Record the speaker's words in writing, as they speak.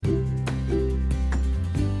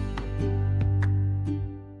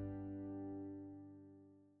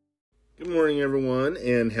morning, everyone,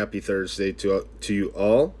 and happy Thursday to you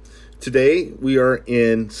all. Today we are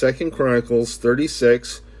in 2 Chronicles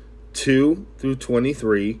 36, 2 through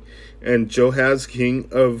 23, and Jehoahaz, king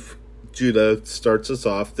of Judah, starts us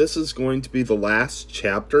off. This is going to be the last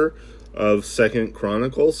chapter of 2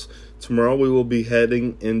 Chronicles. Tomorrow we will be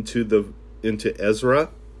heading into Ezra,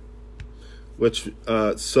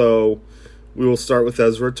 so we will start with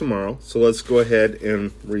Ezra tomorrow. So let's go ahead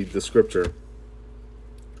and read the scripture.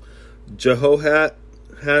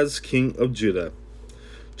 Jehoahaz, king of Judah.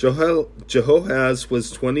 Jehoahaz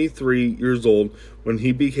was 23 years old when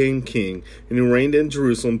he became king, and he reigned in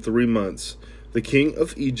Jerusalem 3 months. The king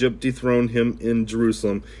of Egypt dethroned him in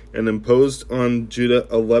Jerusalem and imposed on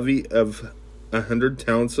Judah a levy of 100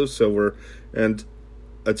 talents of silver and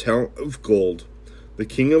a talent of gold. The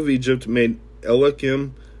king of Egypt made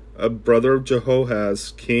Eliakim, a brother of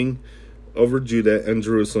Jehoahaz, king over Judah and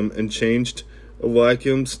Jerusalem, and changed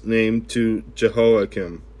Eliakim's name to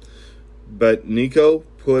Jehoiakim. But Necho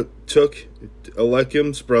took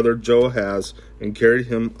Eliakim's brother Jehoahaz and carried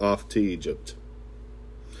him off to Egypt.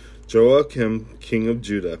 Jehoiakim, king of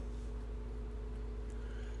Judah.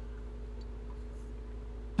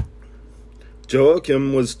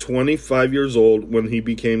 Jehoiakim was 25 years old when he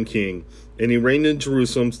became king, and he reigned in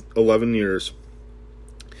Jerusalem 11 years.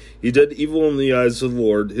 He did evil in the eyes of the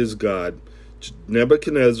Lord his God.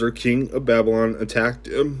 Nebuchadnezzar, king of Babylon, attacked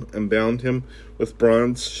him and bound him with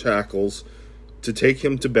bronze shackles to take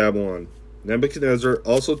him to Babylon. Nebuchadnezzar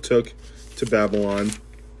also took to Babylon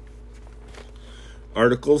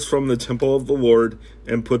articles from the temple of the Lord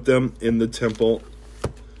and put them in the temple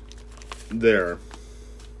there.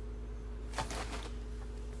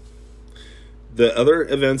 The other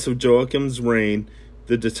events of Joachim's reign,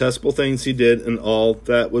 the detestable things he did, and all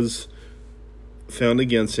that was found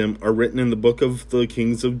against him, are written in the book of the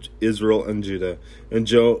kings of Israel and Judah. And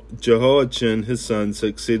Jehoiachin, his son,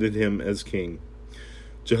 succeeded him as king.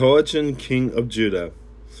 Jehoiachin, king of Judah.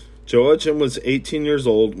 Jehoiachin was 18 years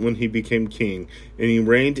old when he became king, and he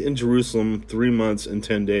reigned in Jerusalem 3 months and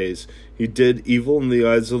 10 days. He did evil in the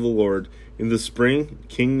eyes of the Lord. In the spring,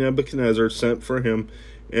 King Nebuchadnezzar sent for him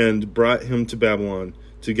and brought him to Babylon,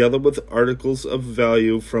 together with articles of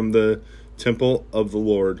value from the temple of the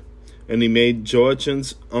Lord. And he made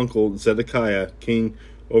Joachin's uncle Zedekiah king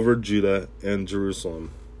over Judah and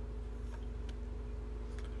Jerusalem.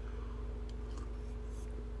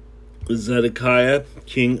 Zedekiah,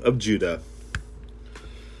 king of Judah.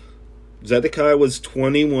 Zedekiah was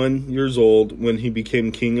 21 years old when he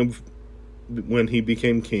became king, and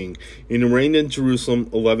he reigned in Jerusalem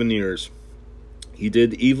 11 years. He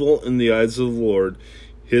did evil in the eyes of the Lord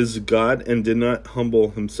his God, and did not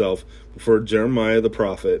humble himself before Jeremiah the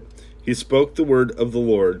prophet. He spoke the word of the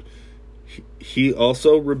Lord. He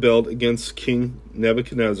also rebelled against King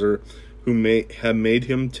Nebuchadnezzar, who had made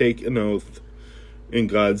him take an oath in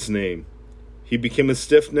God's name. He became a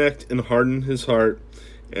stiff-necked and hardened his heart,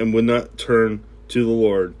 and would not turn to the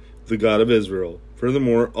Lord, the God of Israel.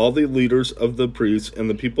 Furthermore, all the leaders of the priests and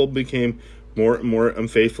the people became more and more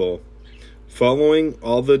unfaithful, following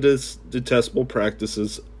all the detestable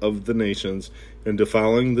practices of the nations, and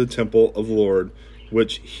defiling the temple of the Lord,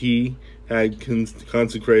 which he had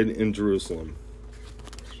consecrated in Jerusalem.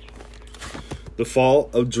 The fall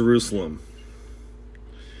of Jerusalem.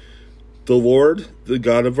 The Lord, the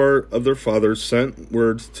God of their fathers, sent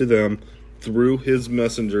word to them through his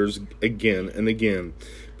messengers again and again,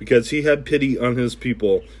 because he had pity on his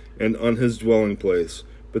people and on his dwelling place.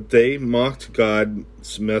 But they mocked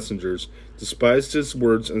God's messengers, despised his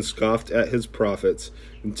words, and scoffed at his prophets,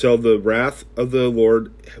 until the wrath of the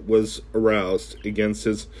Lord was aroused against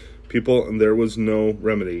his people, and there was no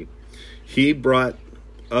remedy. He brought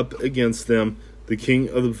up against them the king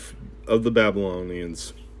of the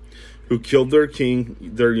Babylonians, who killed their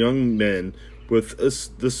young men with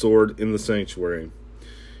the sword in the sanctuary.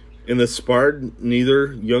 And the spared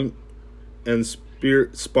neither young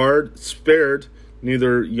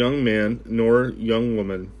man nor young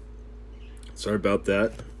woman. Sorry about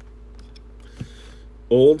that.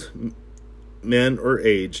 Old, men, or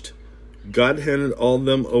aged. God handed all of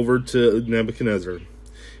them over to Nebuchadnezzar.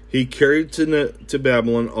 He carried to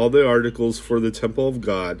Babylon all the articles for the temple of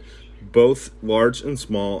God, both large and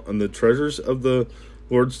small, and the treasures of the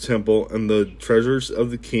Lord's temple, and the treasures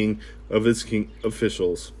of the king of his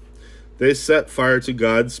officials. They set fire to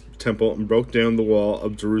God's temple and broke down the wall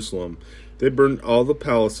of Jerusalem. They burned all the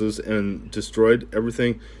palaces and destroyed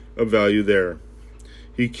everything of value there.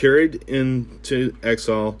 He carried into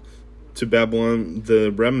exile to Babylon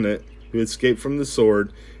the remnant who escaped from the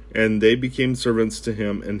sword, and they became servants to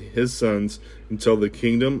him and his sons until the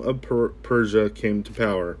kingdom of Persia came to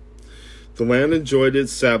power. The land enjoyed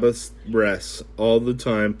its Sabbath rest. All the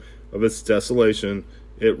time of its desolation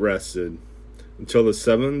it rested, until the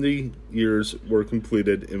 70 years were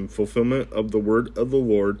completed in fulfillment of the word of the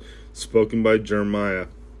Lord spoken by Jeremiah.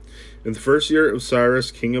 In the first year of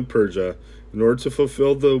Cyrus, king of Persia, in order to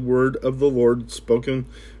fulfill the word of the Lord spoken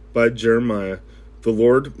by Jeremiah, the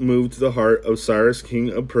Lord moved the heart of Cyrus, king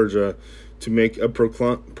of Persia, to make a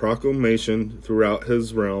proclamation throughout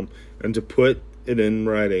his realm and to put it in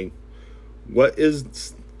writing.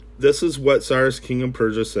 This is what Cyrus, king of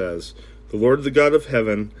Persia, says: The Lord, the God of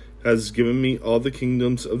heaven, has given me all the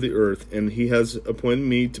kingdoms of the earth, and he has appointed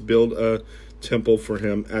me to build a temple for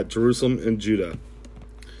him at Jerusalem and Judah.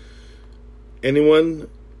 Anyone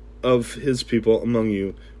of his people among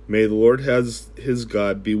you, may the Lord has his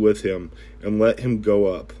God be with him, and let him go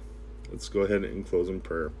up. Let's go ahead and close in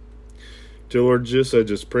prayer. Dear Lord Jesus, I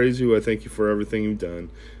just praise you. I thank you for everything you've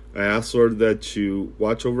done. I ask, Lord, that you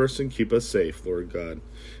watch over us and keep us safe, Lord God.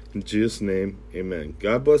 In Jesus' name, amen.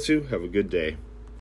 God bless you. Have a good day.